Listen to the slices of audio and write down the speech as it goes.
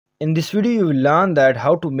In this video you will learn that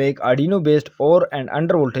how to make Arduino based over and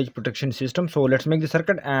under voltage protection system. So let's make the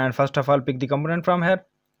circuit, and first of all pick the component from here.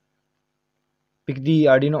 Pick the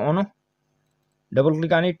Arduino Uno, double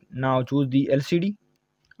click on it. Now choose the LCD.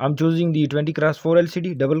 I'm choosing the 20x4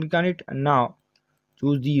 LCD. Double click on it, and now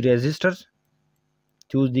choose the resistors,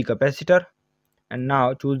 choose the capacitor, and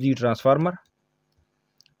now choose the transformer.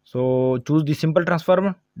 So choose the simple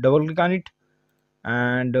transformer, double click on it,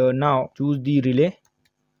 and now choose the relay.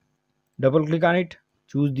 Double click on it,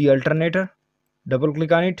 choose the alternator, double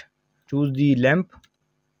click on it, choose the lamp,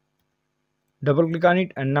 double click on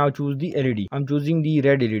it, and now choose the LED. I'm choosing the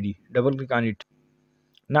red LED, double click on it.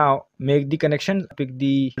 Now make the connection, pick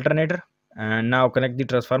the alternator, and now connect the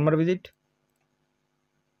transformer with it.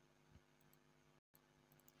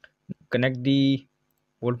 Connect the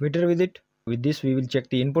voltmeter with it. With this we will check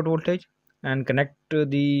the input voltage, and connect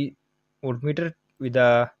the voltmeter with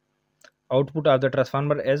the output of the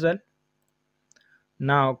transformer as well.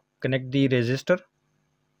 Now connect the resistor.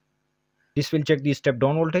 This will check the step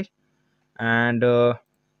down voltage, and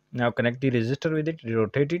now connect the resistor with it,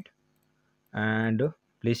 rotate it, and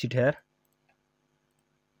place it here.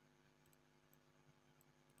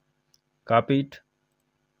 Copy it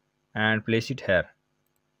and place it here.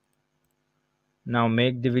 Now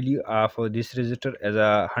make the value of this resistor as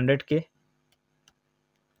a 100k.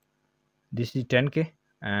 This is 10k,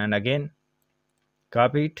 and again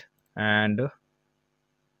copy it and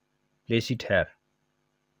place it here.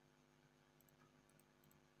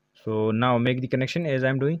 So now make the connection as I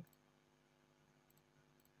am doing.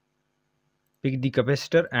 Pick the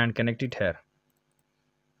capacitor and connect it here.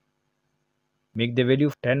 Make the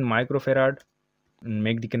value 10 microfarad and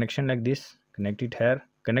make the connection like this. Connect it here.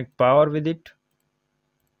 Connect power with it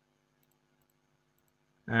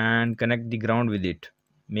and connect the ground with it.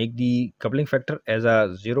 Make the coupling factor as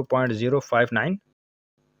a 0.059.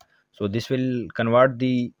 So this will convert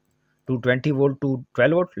the 220 volt to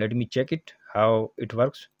 12 volt. Let me check it how it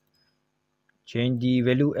works. Change the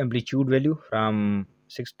value, amplitude value from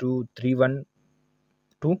 6 to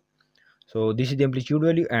 312. So this is the amplitude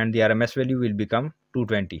value, and the RMS value will become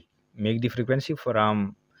 220. Make the frequency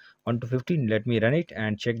from 1 to 15. Let me run it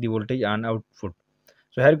and check the voltage on output.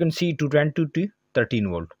 So here you can see 220 to 13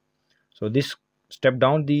 volt. So this step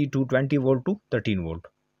down the 220 volt to 13 volt.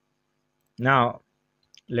 Now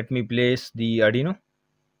let me place the Arduino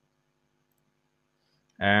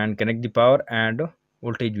and connect the power and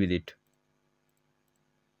voltage with it.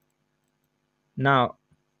 Now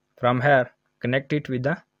from here connect it with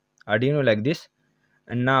the Arduino like this,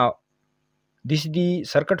 and now this is the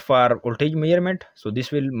circuit for voltage measurement. So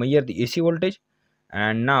this will measure the AC voltage,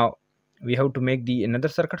 and now we have to make the another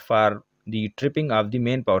circuit for the tripping of the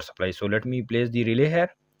main power supply. So let me place the relay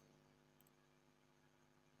here.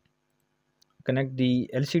 Connect the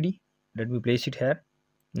LCD. Let me place it here.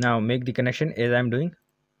 Now make the connection as I am doing.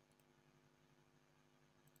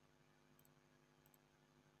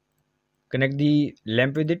 Connect the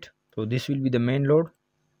lamp with it. So this will be the main load,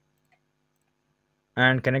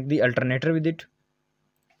 and connect the alternator with it.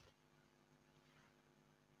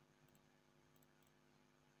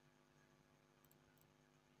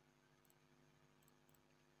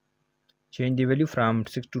 Change the value from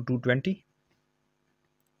 6 to 220.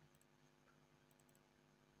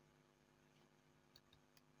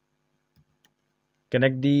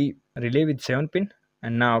 Connect the relay with 7 pin,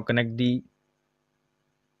 and now connect the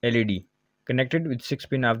LED connected with 6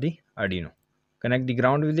 pin of the Arduino. Connect the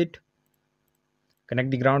ground with it. Connect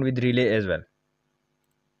the ground with relay as well.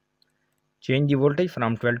 Change the voltage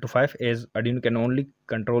from 12 to 5, as Arduino can only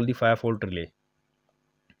control the 5 volt relay.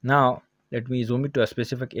 Now let me zoom it to a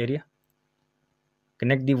specific area.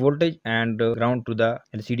 Connect the voltage and ground to the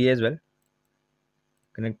LCD as well.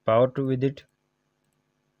 Connect power to with it.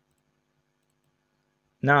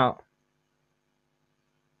 Now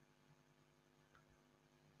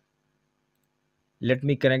let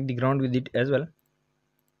me connect the ground with it as well.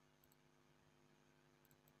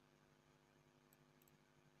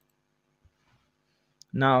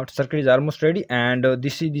 Now circuit is almost ready, and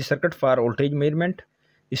this is the circuit for voltage measurement.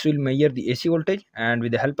 This will measure the AC voltage, and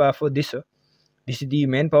with the help of this is the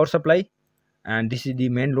main power supply, and this is the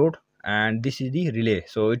main load, and this is the relay.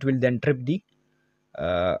 So it will then trip the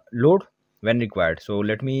load when required. So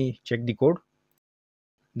let me check the code.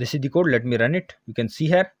 This is the code. Let me run it. You can see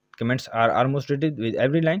here comments are almost ready with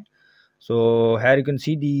every line. So here you can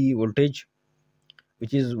see the voltage,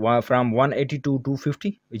 which is from 180 to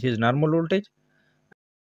 250, which is normal voltage,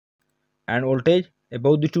 and voltage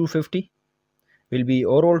above the 250 will be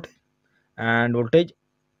over voltage, and voltage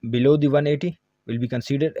below the 180 will be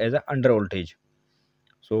considered as a under voltage.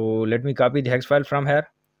 So let me copy the hex file from here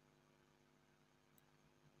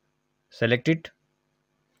select it.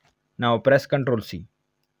 Now press Ctrl C.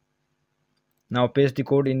 Now paste the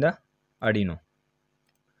code in the Arduino.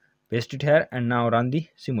 Paste it here and now run the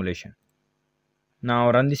simulation.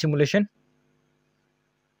 Now run the simulation,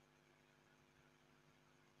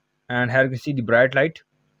 and here you can see the bright light,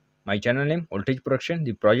 my channel name, voltage production,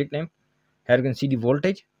 the project name. Here you can see the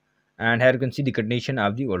voltage, and here you can see the condition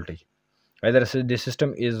of the voltage, whether the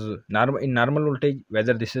system is normal voltage,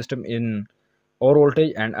 whether the system in over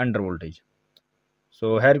voltage and under voltage.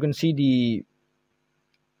 So here you can see the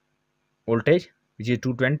voltage, which is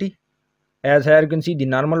 220. As here you can see the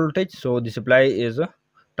normal voltage, so the supply is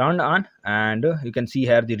turned on, and you can see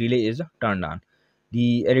here the relay is turned on,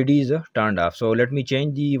 the LED is turned off. So let me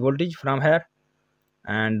change the voltage from here,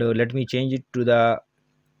 and let me change it to the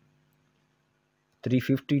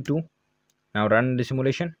 352. Now run the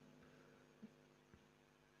simulation,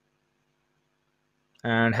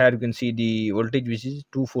 and here you can see the voltage, which is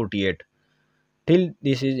 248. Till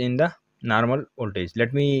this is in the normal voltage.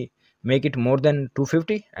 Let me make it more than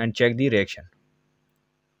 250 and check the reaction.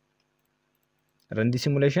 Run the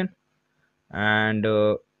simulation, and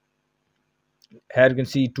here you can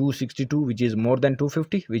see 262, which is more than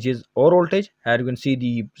 250, which is over voltage. Here you can see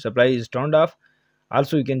the supply is turned off.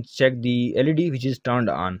 Also you can check the LED, which is turned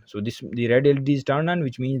on. So the red LED is turned on,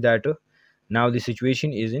 which means that now the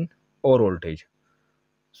situation is in over voltage.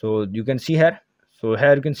 So you can see here. So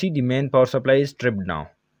here you can see the main power supply is tripped now.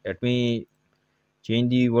 Let me change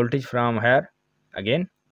the voltage from here again.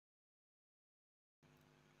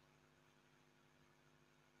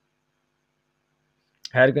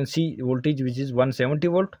 Here you can see voltage, which is 170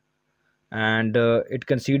 volt, and it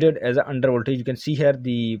considered as a under voltage. You can see here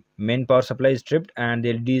the main power supply is tripped and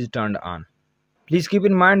the LED is turned on. Please keep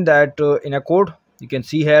in mind that in a code you can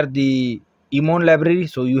see here the emon library,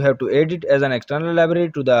 so you have to add it as an external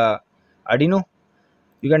library to the Arduino.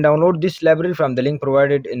 You can download this library from the link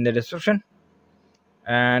provided in the description.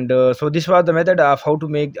 And so this was the method of how to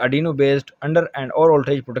make Arduino based under and over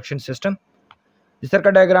voltage protection system. The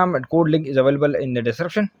circuit diagram and code link is available in the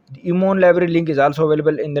description. The emon library link is also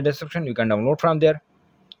available in the description. You can download from there.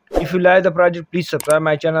 If you like the project, please subscribe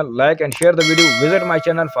my channel, like and share the video. Visit my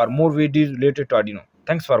channel for more videos related to Arduino.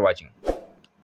 Thanks for watching.